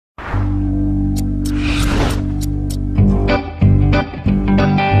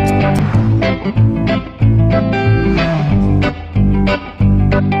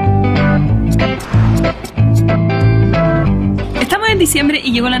diciembre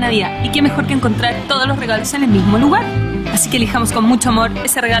y llegó la Navidad. Y qué mejor que encontrar todos los regalos en el mismo lugar. Así que elijamos con mucho amor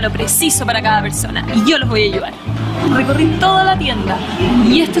ese regalo preciso para cada persona. Y yo los voy a ayudar. Recorrí toda la tienda.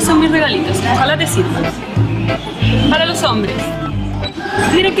 Y estos son mis regalitos. Ojalá te sirvan. Para los hombres.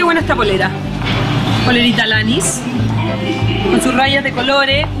 Miren qué buena esta polera. Polerita Lanis. Con sus rayas de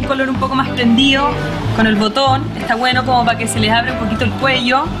colores. Un color un poco más prendido. Con el botón. Está bueno como para que se les abra un poquito el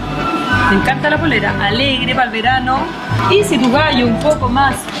cuello. Me encanta la polera, alegre para el verano. Y si tu gallo un poco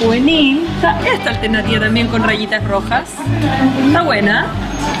más juvenil, está esta alternativa también con rayitas rojas. Está buena.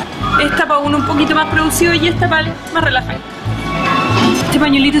 Esta para uno un poquito más producido y esta para el más relajante. Este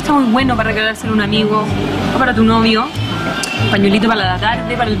pañuelito está muy bueno para regalárselo a un amigo o para tu novio. Pañuelito para la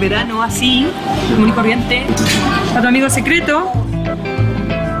tarde, para el verano, así, común y corriente. Para tu amigo secreto.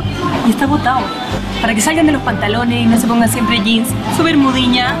 Y está botado. Para que salgan de los pantalones y no se pongan siempre jeans. Súper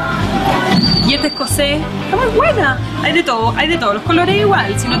mudiña. Y este escocés está muy buena. Hay de todo, hay de todos los colores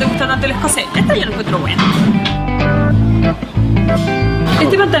igual. Si no te gusta tanto el escocés, esta yo lo encuentro buena.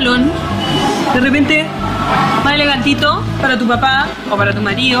 Este pantalón, de repente, más elegantito para tu papá o para tu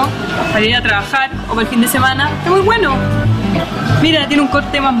marido, para ir a trabajar o para el fin de semana, está muy bueno. Mira, tiene un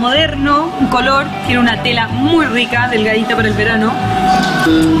corte más moderno, un color, tiene una tela muy rica, delgadita para el verano.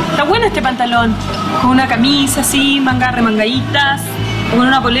 Está bueno este pantalón, con una camisa así, mangas remangaditas, o con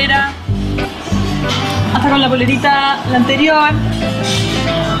una polera, hasta con la polerita la anterior.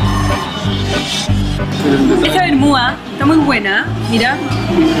 Esta bermuda está muy buena, mira,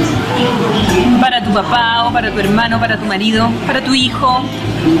 para tu papá o para tu hermano, para tu marido, para tu hijo,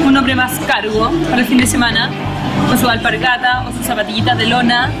 un hombre más cargo para el fin de semana, con su alpargata o sus zapatillitas de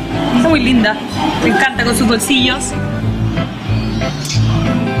lona. Está muy linda, me encanta con sus bolsillos.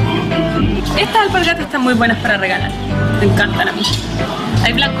 Estas alpargatas están muy buenas para regalar, me encantan a mí.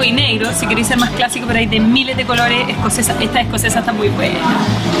 Hay blanco y negro, si queréis ser más clásico, pero hay de miles de colores. Esta escocesa está muy buena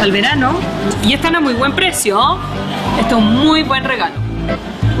para el verano y están a muy buen precio. Esto es un muy buen regalo.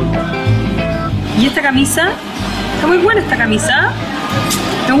 Y esta camisa, está muy buena esta camisa.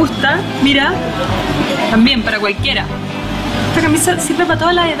 Me gusta, mira, también para cualquiera. Esta camisa sirve para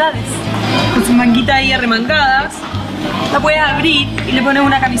todas las edades. Con sus manguitas ahí arremangadas. La puedes abrir y le pones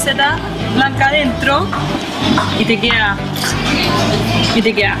una camiseta blanca adentro y te queda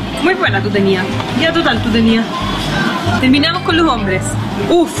muy buena. Tú tenías, ya total tú tenías. Terminamos con los hombres.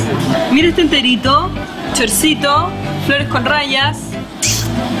 Uf, mira este enterito, chorcito, flores con rayas,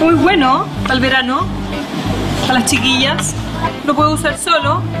 muy bueno para el verano, para las chiquillas. Lo puedo usar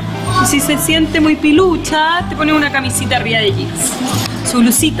solo y si se siente muy pilucha te pones una camisita arriba de jeans. Su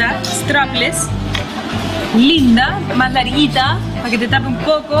blusita strapless, linda, más larguita, para que te tape un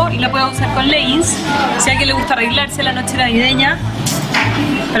poco y la puedas usar con leggings. Si a alguien le gusta arreglarse la noche navideña,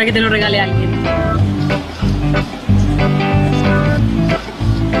 para que te lo regale a alguien.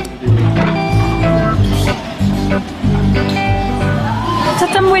 Estas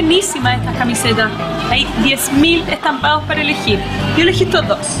están buenísimas, estas camisetas. Hay 10.000 estampados para elegir. Yo elegí estos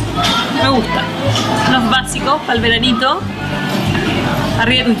dos. Me gustan. Los básicos para el veranito.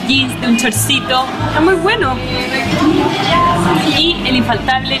 Arriba de tus jeans, de un shortcito. Está muy bueno. Y el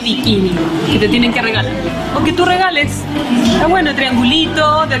infaltable bikini que te tienen que regalar. O que tú regales. Está bueno,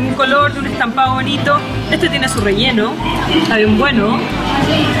 triangulito, de algún color, de un estampado bonito. Este tiene su relleno. Está bien bueno.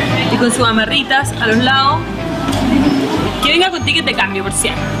 Y con sus amarritas a los lados. Que venga con ticket de cambio, por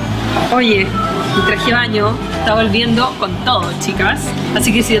cierto. Oye, mi traje de baño está volviendo con todo, chicas.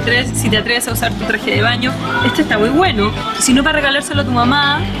 Así que si te atreves a usar tu traje de baño, este está muy bueno. Si no, para regalárselo a tu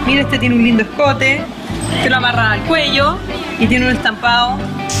mamá. Mira, este tiene un lindo escote, que lo amarra al cuello y tiene un estampado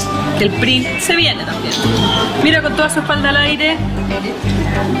que el print se viene también. Mira, con toda su espalda al aire.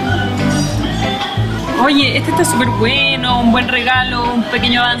 Oye, este está súper bueno, un buen regalo, un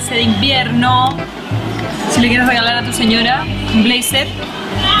pequeño avance de invierno. Si le quieres regalar a tu señora un blazer,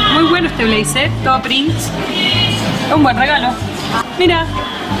 muy bueno este blazer, todo print, es un buen regalo. Mira,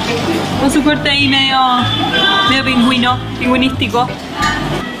 con su corte ahí medio pingüinístico.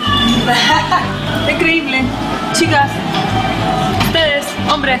 Increíble. Chicas, ustedes,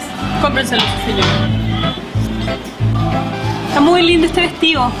 hombres, cómprenselo a su señora. Está muy lindo este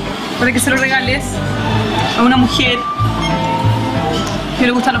vestido, para que se lo regales a una mujer que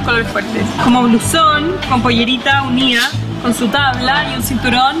le gustan los colores fuertes. Como blusón, con pollerita unida, con su tabla y un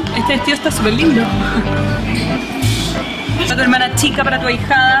cinturón. Este vestido está súper lindo. Para tu hermana chica, para tu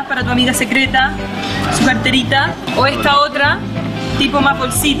ahijada, para tu amiga secreta, su carterita. O esta otra, tipo más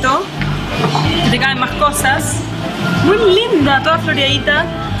bolsito, que te caben más cosas. Muy linda, toda floreadita.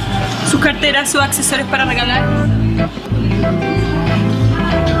 Sus carteras, sus accesorios para regalar.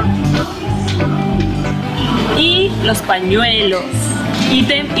 Y los pañuelos.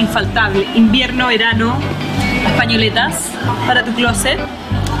 Ítem infaltable, invierno, verano, las pañoletas para tu closet.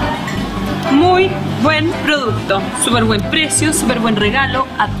 Muy buen producto, súper buen precio, súper buen regalo,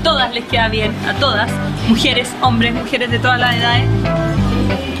 a todas les queda bien, a todas, mujeres, hombres, mujeres de todas las edades.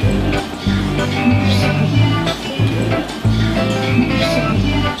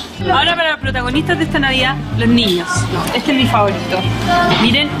 Ahora para los protagonistas de esta Navidad, los niños. Este es mi favorito.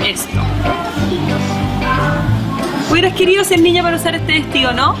 Miren esto. Hubieras querido ser niña para usar este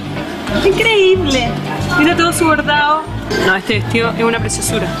vestido, ¿no? ¡Increíble! Mira todo su bordado. No, este vestido es una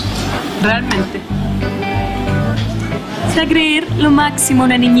preciosura. Realmente. ¿Se va a creer lo máximo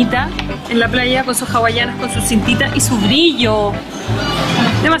una niñita en la playa con sus hawaianas, con su cintita y su brillo?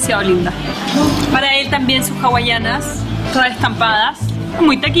 Demasiado linda. Para él también sus hawaianas, todas estampadas.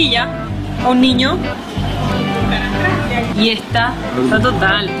 Muy taquilla a un niño. Y esta está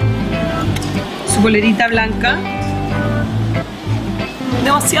total. Su polerita blanca.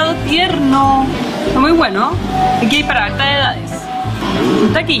 Demasiado tierno. Está muy bueno. Aquí hay para altas edades.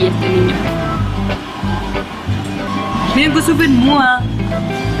 Un taquilla este niño. Miren con super mudas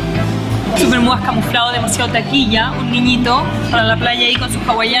camuflado, demasiado taquilla. Un niñito para la playa ahí con sus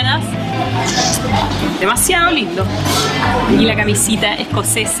hawaianas. Demasiado lindo. Y la camisita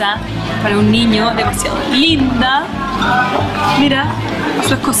escocesa para un niño, demasiado linda. Mira,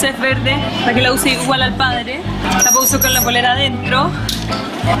 su escocés verde, para que la use igual al padre. La puso con la polera adentro.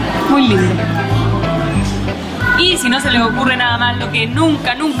 Muy lindo. Y si no se les ocurre nada más, lo que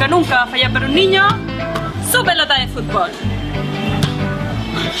nunca va a fallar para un niño, su pelota de fútbol.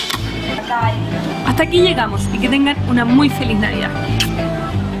 Hasta aquí llegamos y que tengan una muy feliz Navidad.